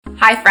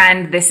Hi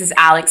friend, this is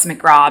Alex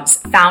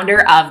McRobbs,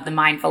 founder of the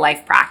Mindful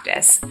Life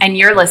Practice, and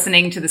you're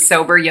listening to the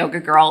Sober Yoga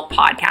Girl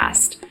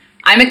podcast.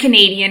 I'm a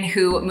Canadian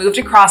who moved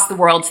across the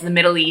world to the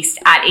Middle East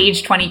at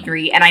age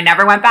 23 and I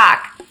never went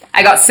back.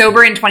 I got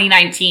sober in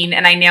 2019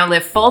 and I now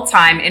live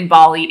full-time in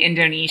Bali,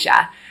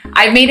 Indonesia.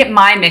 I've made it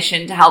my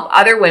mission to help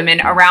other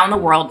women around the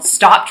world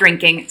stop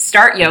drinking,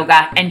 start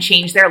yoga, and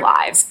change their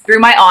lives through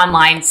my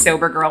online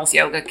Sober Girls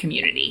Yoga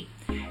community.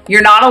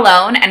 You're not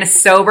alone, and a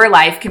sober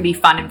life can be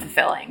fun and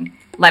fulfilling.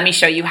 Let me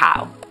show you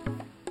how.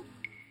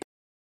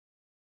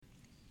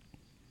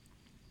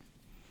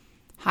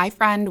 Hi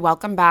friend,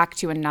 welcome back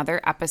to another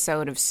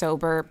episode of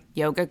Sober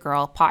Yoga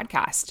Girl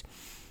podcast.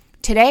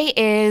 Today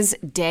is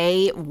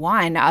day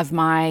one of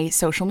my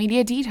social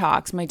media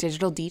detox, my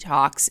digital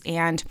detox,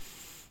 and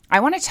I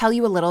want to tell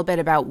you a little bit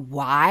about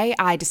why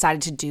I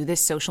decided to do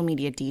this social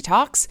media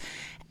detox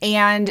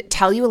and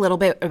tell you a little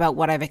bit about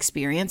what I've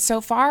experienced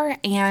so far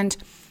and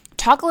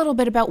talk a little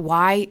bit about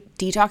why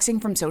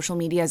detoxing from social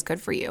media is good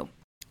for you.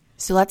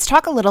 So let's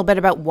talk a little bit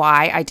about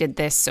why I did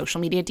this social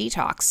media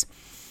detox.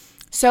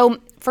 So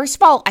first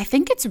of all, I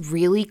think it's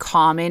really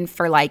common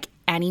for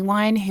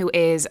anyone who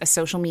is a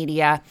social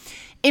media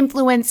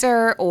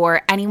influencer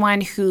or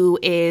anyone who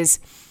is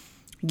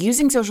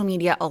using social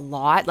media a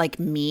lot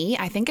like me.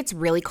 I think it's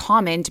really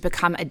common to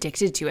become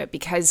addicted to it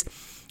because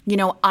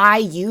I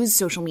use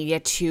social media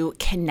to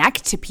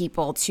connect to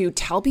people, to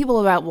tell people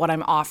about what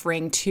I'm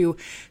offering, to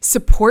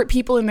support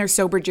people in their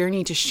sober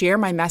journey, to share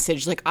my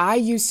message. I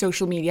use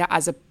social media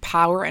as a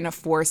power and a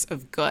force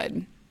of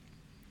good.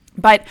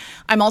 But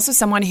I'm also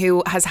someone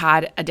who has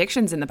had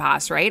addictions in the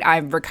past, right?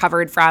 I've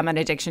recovered from an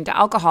addiction to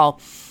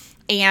alcohol.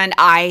 And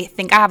I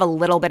think I have a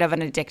little bit of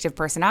an addictive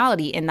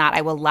personality in that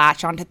I will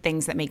latch onto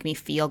things that make me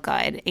feel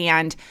good.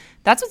 And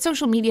that's what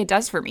social media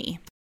does for me.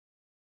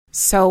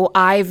 So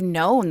I've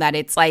known that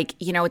it's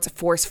it's a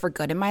force for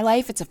good in my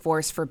life. It's a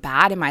force for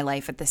bad in my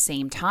life at the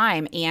same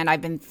time. And I've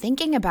been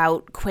thinking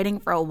about quitting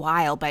for a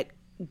while, but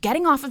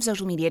getting off of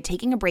social media,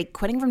 taking a break,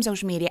 quitting from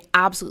social media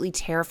absolutely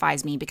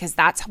terrifies me because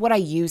that's what I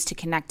use to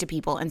connect to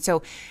people. And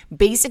so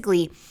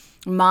basically,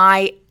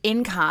 my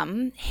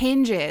income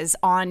hinges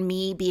on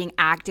me being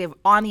active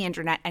on the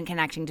internet and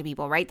connecting to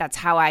people, right? That's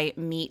how I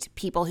meet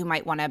people who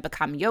might want to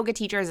become yoga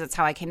teachers. That's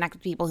how I connect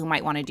with people who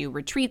might want to do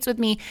retreats with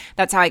me.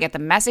 That's how I get the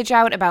message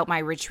out about my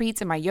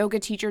retreats and my yoga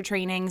teacher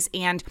trainings.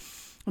 And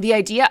the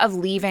idea of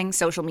leaving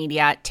social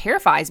media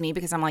terrifies me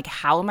because I'm like,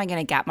 how am I going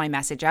to get my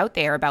message out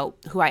there about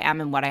who I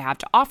am and what I have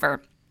to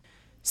offer?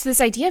 So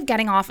this idea of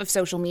getting off of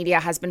social media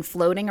has been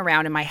floating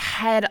around in my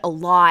head a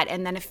lot,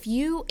 and then a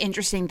few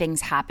interesting things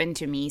happened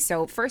to me.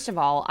 So first of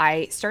all,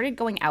 I started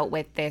going out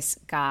with this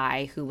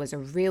guy who was a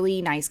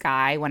really nice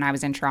guy when I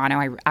was in Toronto.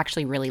 I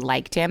actually really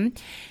liked him,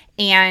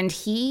 and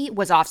he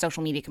was off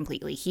social media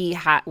completely. He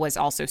was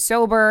also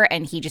sober,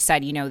 and he just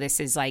said, this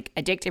is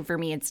addictive for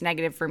me, it's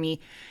negative for me,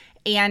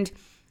 and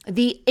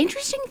the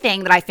interesting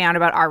thing that I found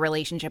about our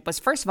relationship was,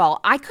 first of all,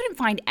 I couldn't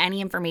find any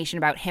information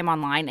about him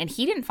online and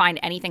he didn't find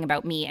anything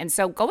about me. And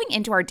so going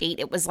into our date,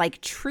 it was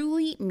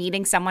truly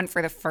meeting someone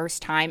for the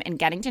first time and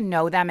getting to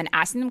know them and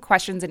asking them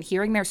questions and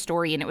hearing their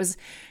story. And it was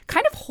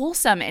kind of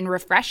wholesome and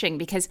refreshing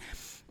because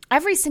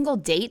every single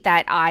date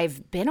that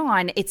I've been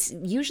on, it's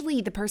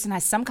usually the person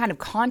has some kind of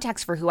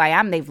context for who I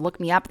am. They've looked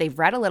me up, they've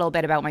read a little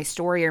bit about my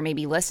story or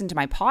maybe listened to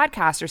my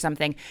podcast or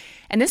something.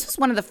 And this was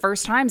one of the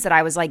first times that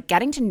I was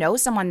getting to know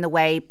someone the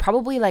way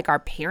probably our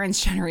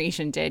parents'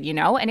 generation did,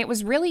 And it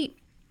was really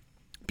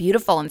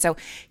beautiful. And so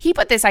he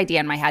put this idea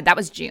in my head. That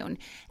was June.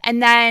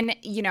 And then,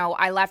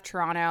 I left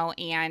Toronto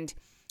and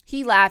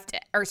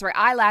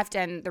I left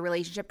and the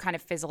relationship kind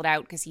of fizzled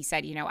out because he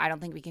said, I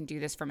don't think we can do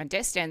this from a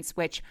distance,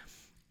 which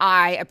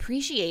I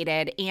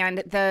appreciated. And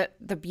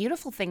the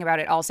beautiful thing about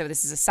it also,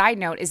 this is a side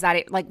note, is that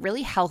it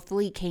really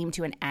healthily came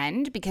to an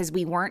end because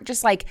we weren't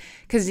just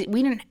because he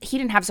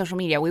didn't have social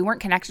media. We weren't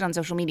connected on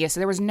social media. So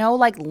there was no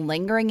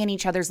lingering in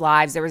each other's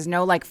lives. There was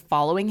no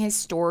following his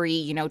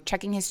story,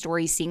 checking his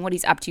story, seeing what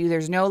he's up to.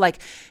 There's no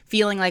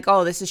feeling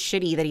oh, this is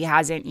shitty that he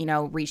hasn't,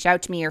 reached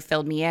out to me or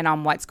filled me in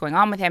on what's going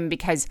on with him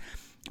because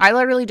I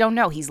literally don't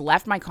know. He's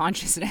left my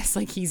consciousness,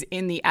 he's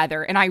in the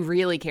ether, and I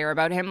really care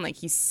about him.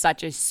 He's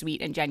such a sweet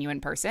and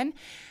genuine person.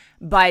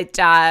 But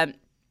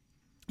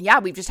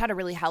we've just had a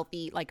really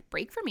healthy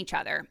break from each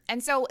other.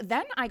 And so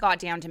then I got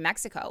down to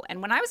Mexico. And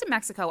when I was in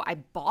Mexico, I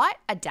bought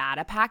a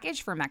data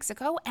package for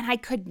Mexico and I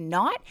could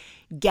not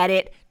get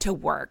it to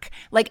work.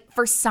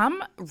 For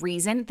some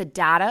reason, the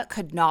data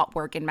could not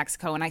work in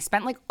Mexico. And I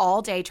spent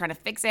all day trying to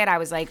fix it. I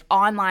was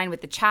online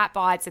with the chat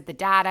bots at the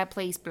data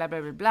place, blah,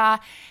 blah, blah, blah.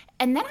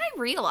 And then I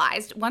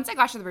realized once I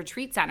got to the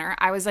retreat center,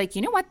 I was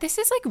you know what? This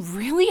is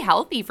really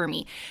healthy for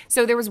me.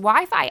 So there was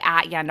Wi-Fi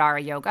at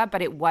Yandara Yoga,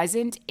 but it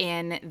wasn't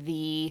in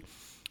the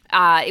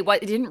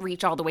it didn't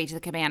reach all the way to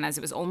the cabanas.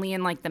 It was only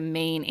in the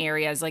main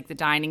areas, the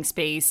dining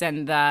space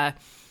and the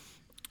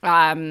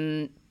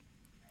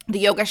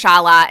yoga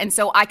shala. And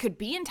so I could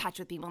be in touch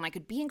with people and I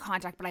could be in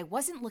contact, but I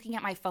wasn't looking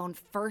at my phone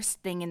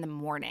first thing in the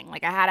morning.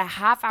 I had a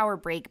half-hour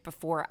break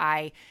before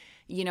I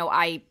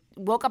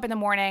woke up in the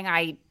morning.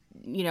 I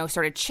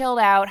sort of chilled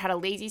out, had a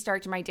lazy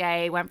start to my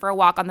day, went for a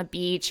walk on the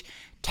beach,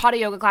 taught a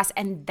yoga class,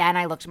 and then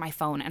I looked at my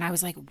phone and I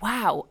was like,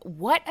 wow,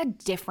 what a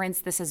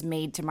difference this has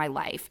made to my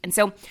life. And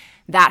so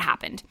that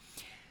happened.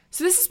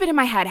 So this has been in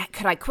my head.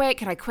 Could I quit?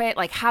 Could I quit?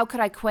 Like, how could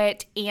I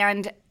quit?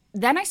 And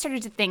then I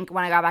started to think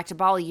when I got back to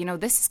Bali,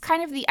 this is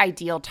kind of the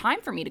ideal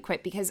time for me to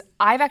quit because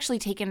I've actually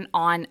taken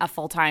on a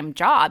full-time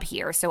job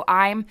here. So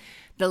I'm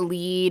the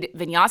lead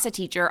vinyasa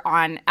teacher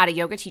at a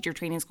yoga teacher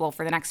training school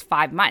for the next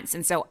 5 months.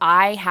 And so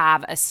I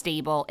have a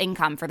stable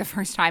income for the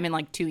first time in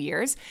like 2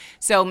 years.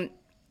 So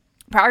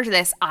prior to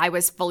this, I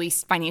was fully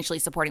financially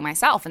supporting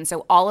myself. And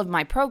so all of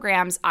my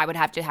programs, I would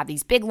have to have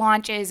these big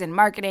launches and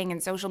marketing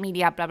and social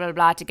media, blah, blah,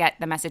 blah, to get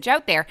the message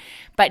out there.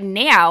 But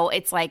now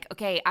it's like,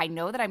 okay, I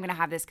know that I'm going to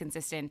have this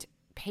consistent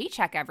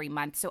paycheck every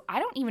month. So I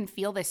don't even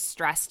feel this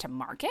stress to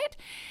market.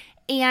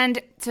 And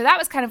so that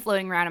was kind of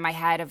floating around in my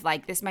head of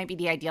like, this might be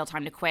the ideal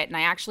time to quit. And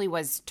I actually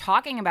was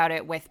talking about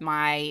it with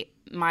my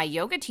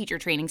yoga teacher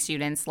training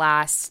students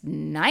last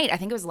night. I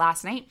think it was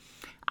last night.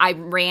 I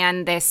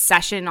ran this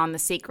session on the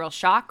sacral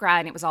chakra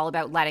and it was all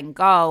about letting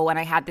go. And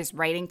I had this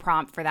writing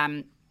prompt for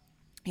them.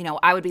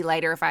 I would be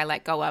lighter if I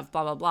let go of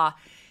blah, blah, blah.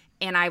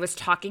 And I was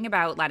talking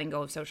about letting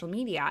go of social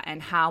media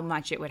and how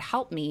much it would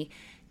help me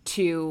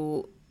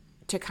to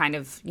kind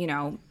of,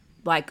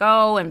 let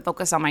go and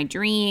focus on my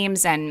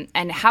dreams and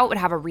how it would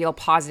have a real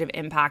positive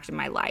impact in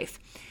my life.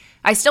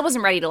 I still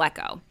wasn't ready to let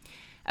go.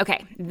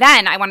 Okay,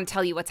 then I want to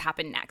tell you what's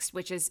happened next,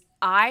 which is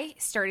I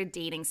started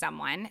dating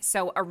someone.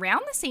 So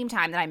around the same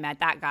time that I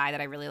met that guy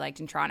that I really liked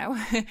in Toronto,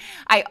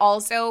 I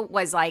also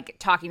was like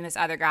talking to this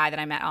other guy that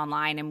I met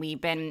online, and we've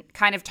been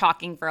kind of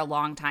talking for a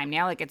long time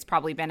now. Like it's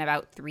probably been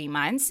about 3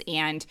 months,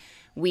 and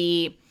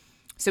we've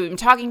been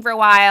talking for a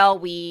while.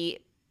 We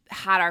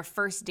had our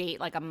first date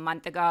like a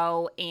month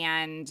ago,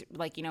 and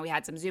we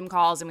had some Zoom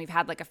calls, and we've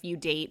had like a few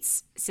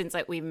dates since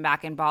we've been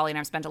back in Bali, and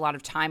I've spent a lot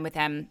of time with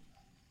him.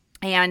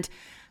 And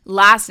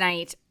last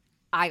night,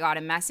 I got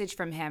a message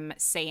from him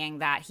saying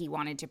that he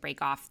wanted to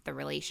break off the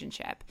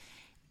relationship.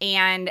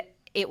 And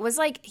it was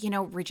like,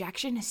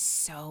 rejection is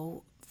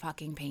so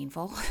fucking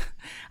painful.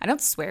 I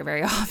don't swear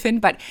very often,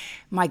 but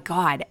my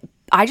God,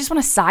 I just want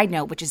a side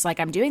note, which is like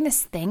I'm doing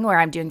this thing where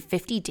I'm doing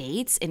 50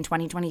 dates in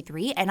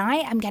 2023, and I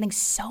am getting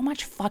so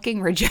much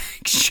fucking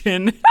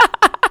rejection.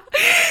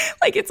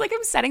 Like it's like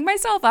I'm setting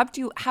myself up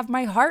to have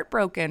my heart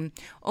broken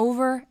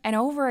over and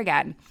over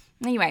again.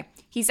 Anyway,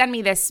 he sent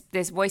me this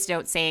voice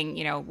note saying,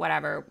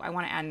 whatever, I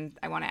want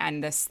to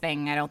end this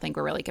thing. I don't think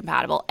we're really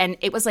compatible. And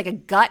it was like a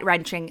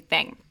gut-wrenching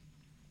thing.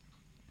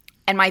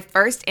 And my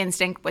first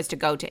instinct was to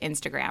go to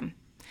Instagram.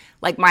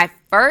 Like my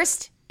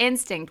first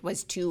instinct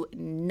was to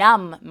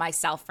numb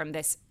myself from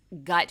this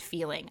gut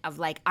feeling of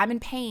like, I'm in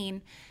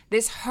pain.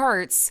 This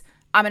hurts.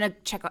 I'm going to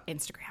check out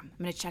Instagram. I'm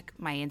going to check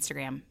my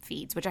Instagram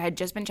feeds, which I had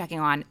just been checking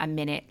on a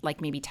minute,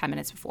 like maybe 10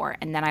 minutes before.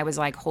 And then I was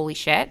like, holy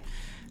shit.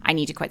 I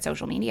need to quit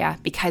social media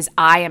because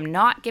I am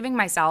not giving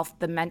myself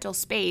the mental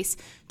space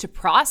to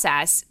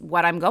process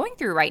what I'm going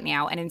through right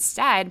now. And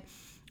instead,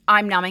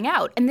 I'm numbing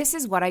out. And this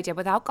is what I did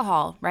with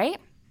alcohol,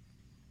 right?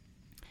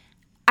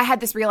 I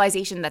had this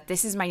realization that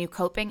this is my new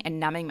coping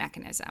and numbing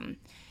mechanism.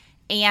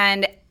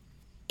 And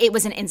it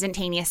was an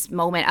instantaneous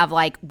moment of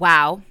like,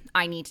 wow,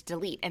 I need to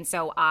delete. And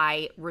so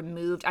I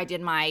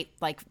did my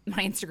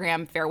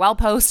Instagram farewell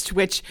post,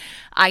 which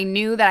I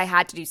knew that I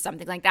had to do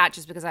something like that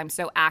just because I'm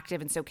so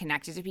active and so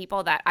connected to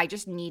people that I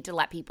just need to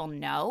let people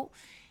know.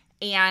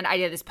 And I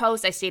did this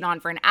post. I stayed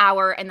on for an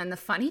hour. And then the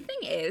funny thing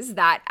is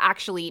that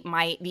actually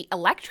the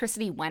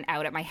electricity went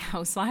out at my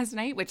house last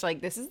night, which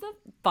this is the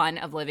fun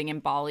of living in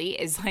Bali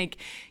is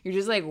you're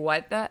just like,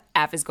 what the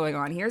F is going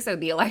on here? So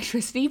the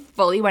electricity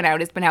fully went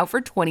out. It's been out for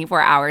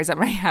 24 hours at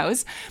my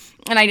house.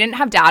 And I didn't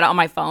have data on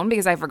my phone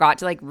because I forgot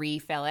to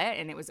refill it,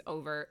 and it was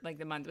over,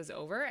 the month was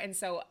over. And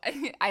so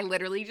I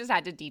literally just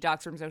had to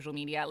detox from social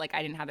media.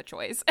 I didn't have a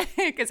choice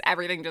because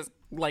everything just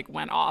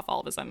went off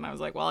all of a sudden. I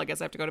was like, well, I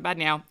guess I have to go to bed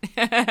now.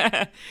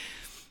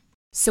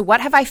 So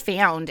what have I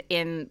found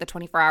in the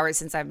 24 hours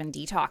since I've been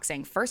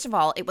detoxing? First of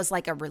all, it was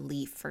like a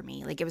relief for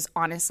me. It was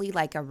honestly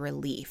like a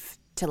relief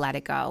to let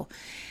it go.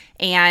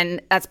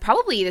 And that's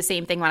probably the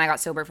same thing when I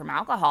got sober from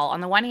alcohol. On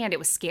the one hand, it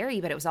was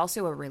scary, but it was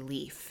also a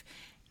relief.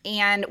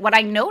 And what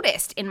I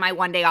noticed in my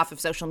one day off of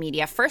social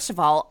media, first of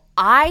all,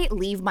 I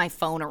leave my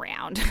phone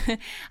around.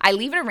 I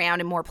leave it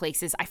around in more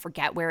places. I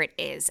forget where it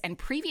is. And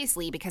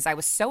previously, because I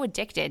was so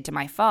addicted to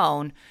my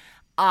phone,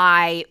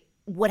 I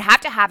would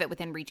have to have it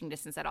within reaching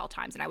distance at all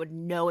times, and I would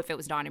know if it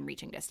was not in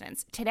reaching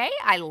distance. Today,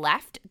 I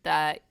left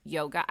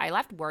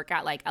work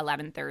at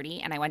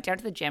 11:30, and I went down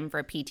to the gym for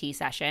a PT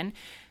session.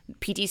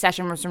 PT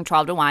session was from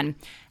 12 to 1.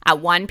 At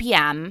 1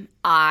 p.m.,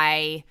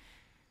 I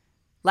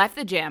left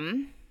the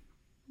gym.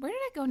 Where did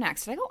I go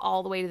next? Did I go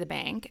all the way to the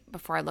bank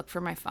before I looked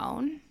for my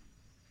phone?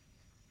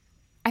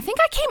 I think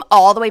I came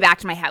all the way back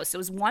to my house. It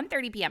was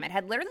 1:30 p.m. It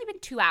had literally been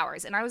 2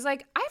 hours. And I was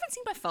like, I haven't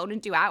seen my phone in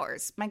 2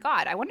 hours. My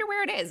God, I wonder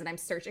where it is. And I'm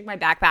searching my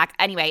backpack.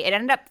 Anyway, it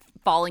ended up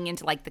falling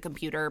into the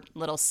computer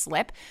little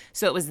slip.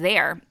 So it was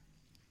there.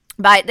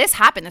 But this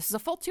happened. This was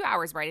a full 2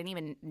 hours where I didn't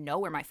even know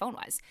where my phone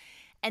was.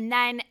 And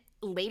then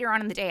later on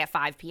in the day at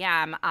 5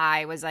 p.m.,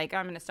 I was like,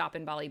 I'm going to stop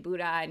in Bali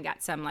Buddha and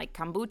get some like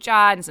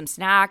kombucha and some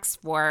snacks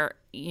for,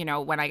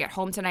 when I get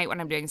home tonight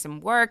when I'm doing some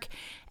work.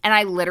 And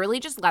I literally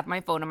just left my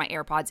phone and my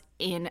AirPods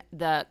in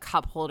the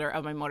cup holder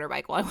of my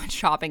motorbike while I went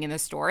shopping in the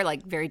store,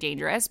 like very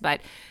dangerous.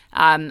 But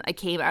I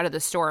came out of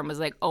the store and was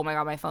like, oh my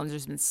God, my phone's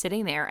just been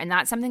sitting there. And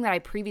that's something that I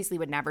previously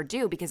would never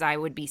do because I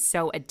would be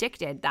so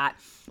addicted that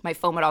my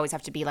phone would always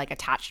have to be like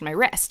attached to my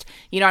wrist.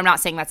 I'm not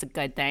saying that's a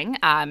good thing.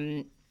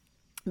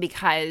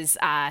 Because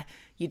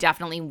you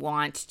definitely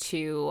want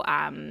to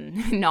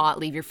not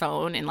leave your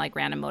phone in like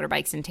random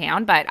motorbikes in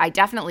town. But I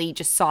definitely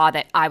just saw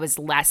that I was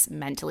less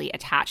mentally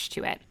attached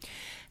to it.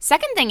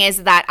 Second thing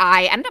is that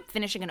I ended up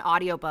finishing an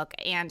audiobook,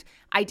 and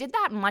I did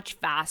that much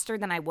faster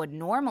than I would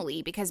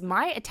normally because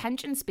my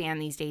attention span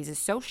these days is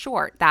so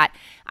short that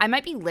I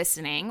might be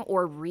listening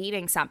or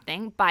reading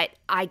something, but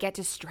I get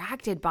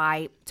distracted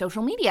by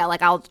social media.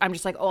 Like I'm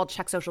just like, oh, I'll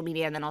check social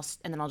media and then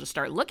I'll just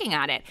start looking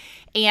at it.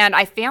 And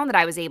I found that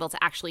I was able to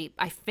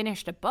I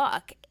finished a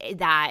book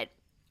that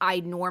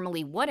I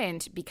normally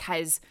wouldn't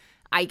because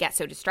I get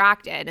so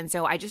distracted. And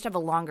so I just have a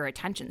longer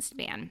attention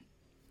span.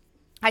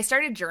 I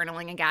started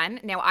journaling again.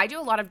 Now, I do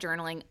a lot of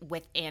journaling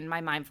within my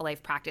Mindful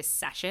Life practice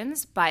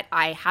sessions, but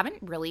I haven't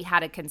really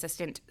had a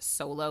consistent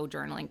solo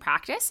journaling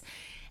practice.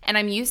 And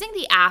I'm using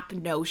the app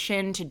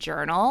Notion to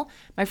journal.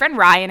 My friend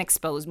Ryan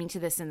exposed me to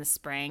this in the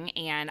spring,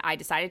 and I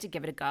decided to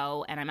give it a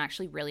go. And I'm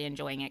actually really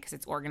enjoying it because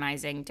it's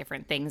organizing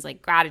different things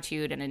like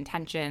gratitude and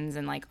intentions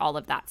and like all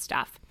of that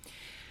stuff.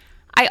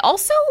 I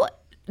also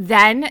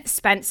then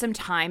spent some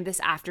time this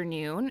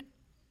afternoon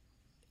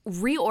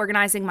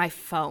reorganizing my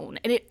phone.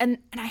 And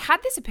I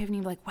had this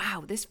epiphany like,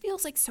 wow, this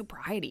feels like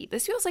sobriety.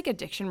 This feels like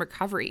addiction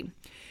recovery.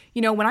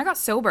 When I got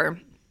sober,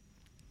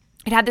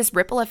 it had this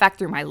ripple effect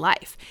through my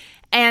life.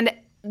 And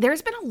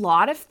there's been a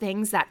lot of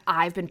things that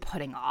I've been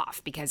putting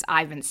off because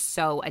I've been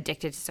so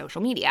addicted to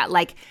social media,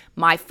 like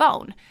my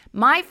phone.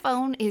 My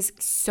phone is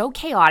so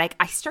chaotic.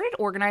 I started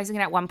organizing it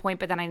at one point,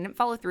 but then I didn't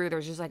follow through.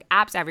 There's just like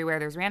apps everywhere.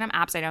 There's random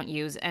apps I don't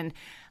use. And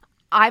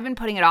I've been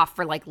putting it off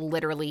for like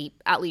literally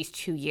at least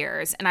 2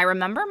 years. And I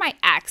remember my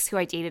ex who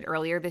I dated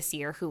earlier this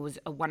year, who was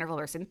a wonderful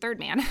person, third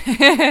man.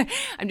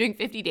 I'm doing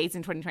 50 dates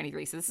in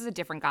 2023. So this is a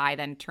different guy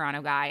than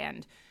Toronto guy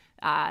and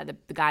the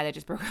guy that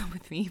just broke up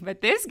with me.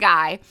 But this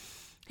guy,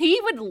 he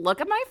would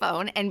look at my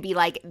phone and be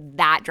like,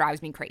 that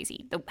drives me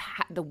crazy.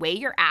 The way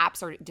your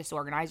apps are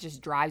disorganized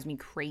just drives me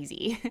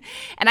crazy.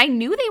 And I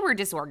knew they were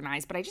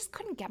disorganized, but I just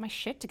couldn't get my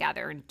shit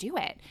together and do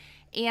it.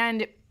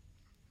 And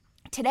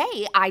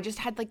today, I just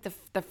had like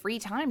the free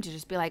time to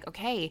just be like,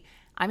 okay,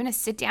 I'm going to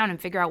sit down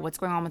and figure out what's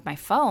going on with my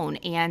phone.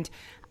 And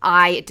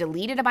I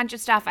deleted a bunch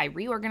of stuff. I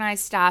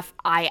reorganized stuff.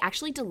 I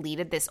actually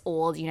deleted this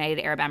old United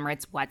Arab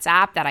Emirates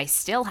WhatsApp that I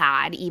still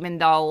had, even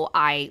though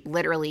I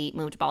literally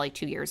moved to Bali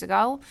 2 years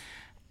ago.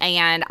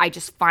 And I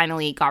just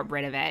finally got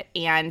rid of it.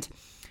 And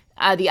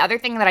the other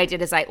thing that I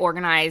did is I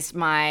organized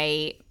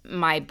my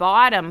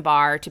bottom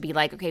bar to be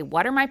like, okay,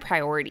 what are my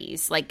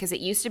priorities? Like, because it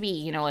used to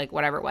be, like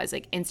whatever it was,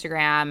 like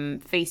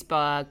Instagram,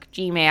 Facebook,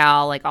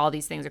 Gmail, like all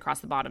these things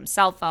across the bottom,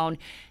 cell phone.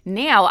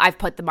 Now I've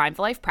put the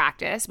Mindful Life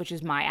Practice, which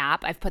is my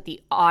app. I've put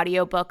the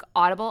Audible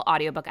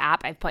audiobook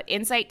app. I've put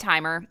Insight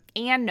Timer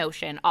and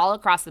Notion all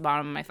across the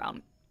bottom of my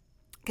phone.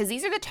 Because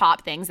these are the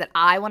top things that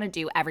I want to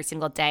do every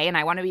single day, and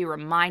I want to be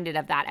reminded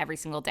of that every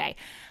single day.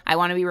 I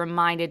want to be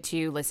reminded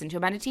to listen to a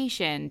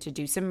meditation, to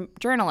do some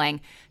journaling,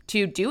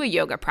 to do a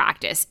yoga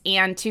practice,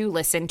 and to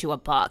listen to a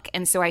book.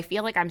 And so I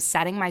feel like I'm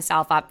setting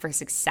myself up for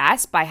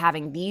success by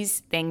having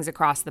these things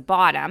across the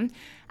bottom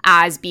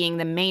as being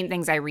the main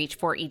things I reach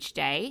for each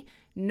day,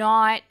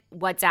 not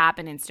WhatsApp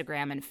and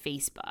Instagram and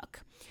Facebook.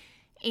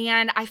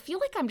 And I feel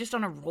like I'm just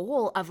on a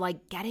roll of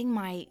like getting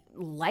my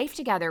life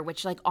together,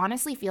 which like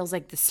honestly feels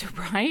like the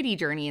sobriety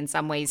journey in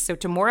some ways. So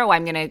tomorrow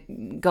I'm going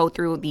to go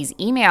through these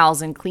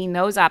emails and clean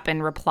those up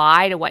and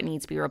reply to what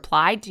needs to be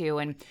replied to.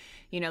 And,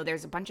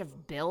 there's a bunch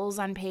of bills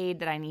unpaid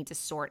that I need to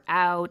sort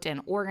out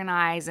and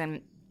organize.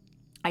 And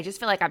I just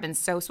feel like I've been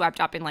so swept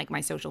up in like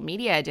my social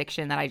media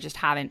addiction that I just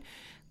haven't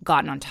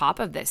gotten on top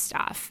of this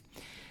stuff.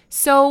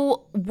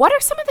 So what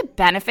are some of the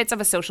benefits of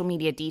a social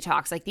media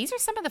detox? Like these are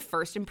some of the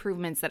first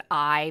improvements that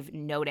I've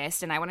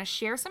noticed, and I want to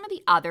share some of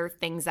the other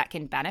things that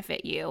can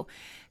benefit you.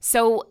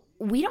 So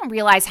we don't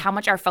realize how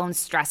much our phones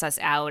stress us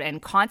out,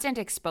 and constant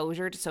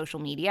exposure to social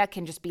media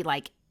can just be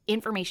like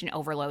information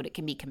overload. It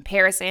can be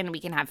comparison. We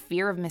can have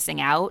fear of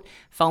missing out,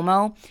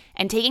 FOMO,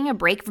 and taking a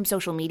break from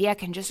social media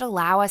can just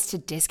allow us to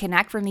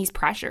disconnect from these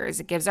pressures.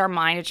 It gives our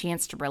mind a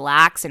chance to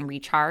relax and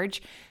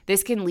recharge.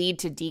 This can lead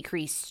to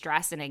decreased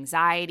stress and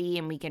anxiety,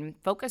 and we can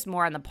focus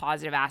more on the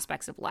positive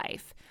aspects of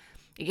life.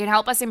 It can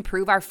help us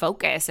improve our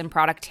focus and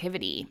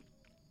productivity.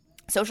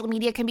 Social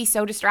media can be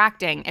so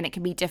distracting, and it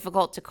can be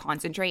difficult to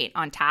concentrate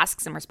on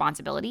tasks and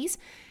responsibilities.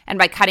 And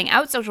by cutting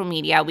out social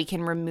media, we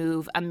can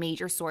remove a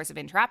major source of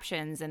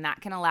interruptions, and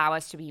that can allow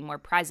us to be more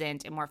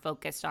present and more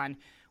focused on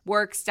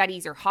work,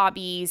 studies, or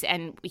hobbies,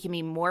 and we can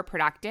be more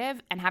productive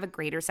and have a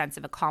greater sense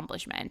of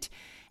accomplishment.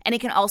 And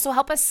it can also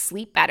help us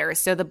sleep better.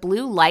 So the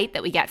blue light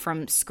that we get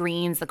from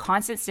screens, the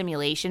constant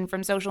stimulation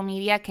from social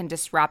media can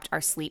disrupt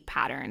our sleep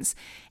patterns.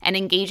 And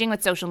engaging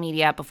with social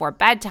media before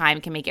bedtime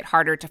can make it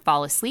harder to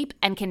fall asleep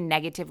and can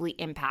negatively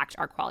impact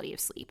our quality of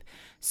sleep.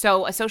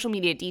 So a social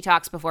media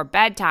detox before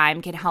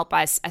bedtime can help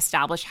us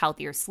establish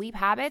healthier sleep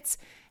habits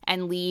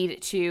and lead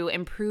to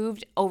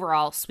improved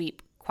overall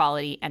sleep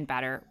quality and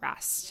better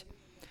rest.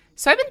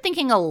 So I've been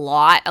thinking a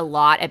lot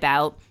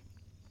about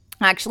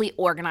actually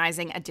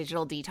organizing a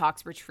digital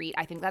detox retreat.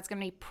 I think that's going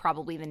to be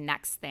probably the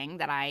next thing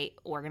that I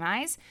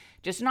organize.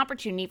 Just an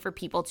opportunity for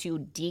people to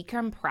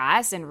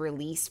decompress and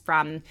release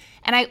from,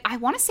 and I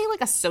want to say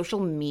like a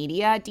social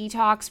media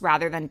detox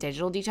rather than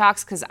digital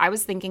detox, because I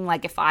was thinking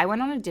like if I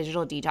went on a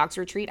digital detox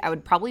retreat, I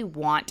would probably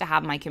want to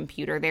have my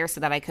computer there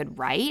so that I could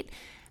write,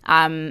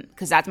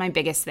 because that's my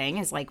biggest thing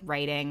is like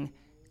writing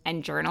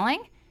and journaling.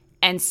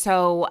 And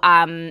so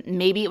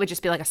maybe it would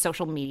just be like a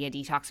social media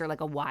detox or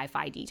like a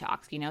Wi-Fi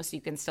detox, so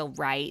you can still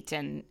write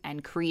and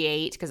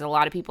create, because a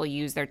lot of people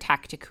use their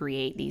tech to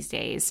create these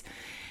days.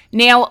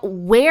 Now,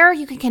 where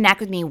you can connect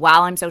with me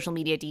while I'm social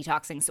media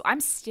detoxing. So I'm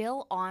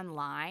still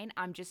online.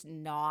 I'm just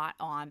not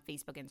on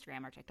Facebook,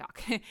 Instagram, or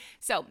TikTok.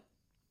 So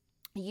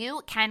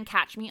you can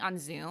catch me on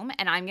Zoom,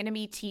 and I'm going to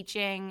be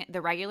teaching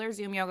the regular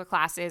Zoom yoga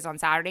classes on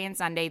Saturday and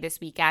Sunday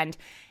this weekend,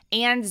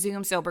 and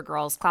Zoom Sober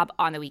Girls Club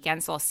on the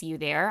weekend, so I'll see you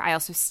there. I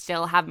also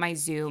still have my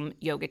Zoom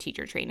yoga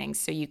teacher trainings,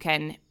 so you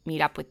can meet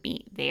up with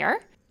me there.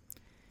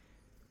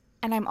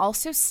 And I'm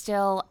also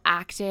still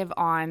active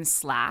on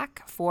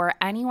Slack. For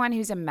anyone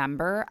who's a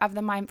member of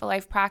the Mindful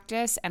Life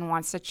Practice and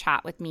wants to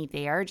chat with me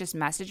there, just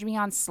message me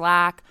on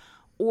Slack,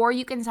 or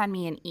you can send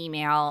me an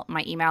email.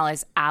 My email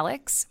is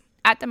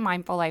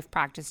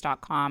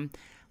alex@themindfullifepractice.com.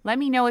 Let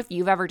me know if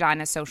you've ever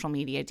done a social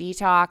media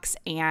detox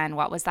and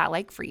what was that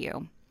like for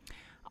you.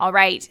 All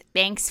right.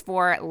 Thanks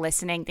for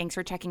listening. Thanks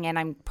for checking in.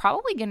 I'm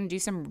probably going to do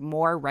some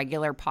more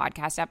regular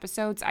podcast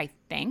episodes, I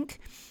think,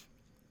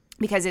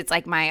 because it's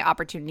like my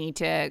opportunity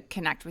to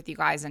connect with you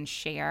guys and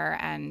share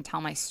and tell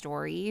my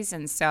stories.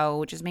 And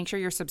so just make sure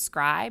you're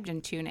subscribed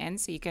and tune in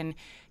so you can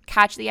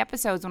catch the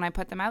episodes when I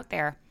put them out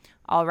there.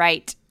 All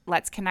right.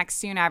 Let's connect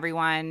soon,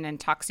 everyone, and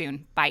talk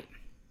soon. Bye.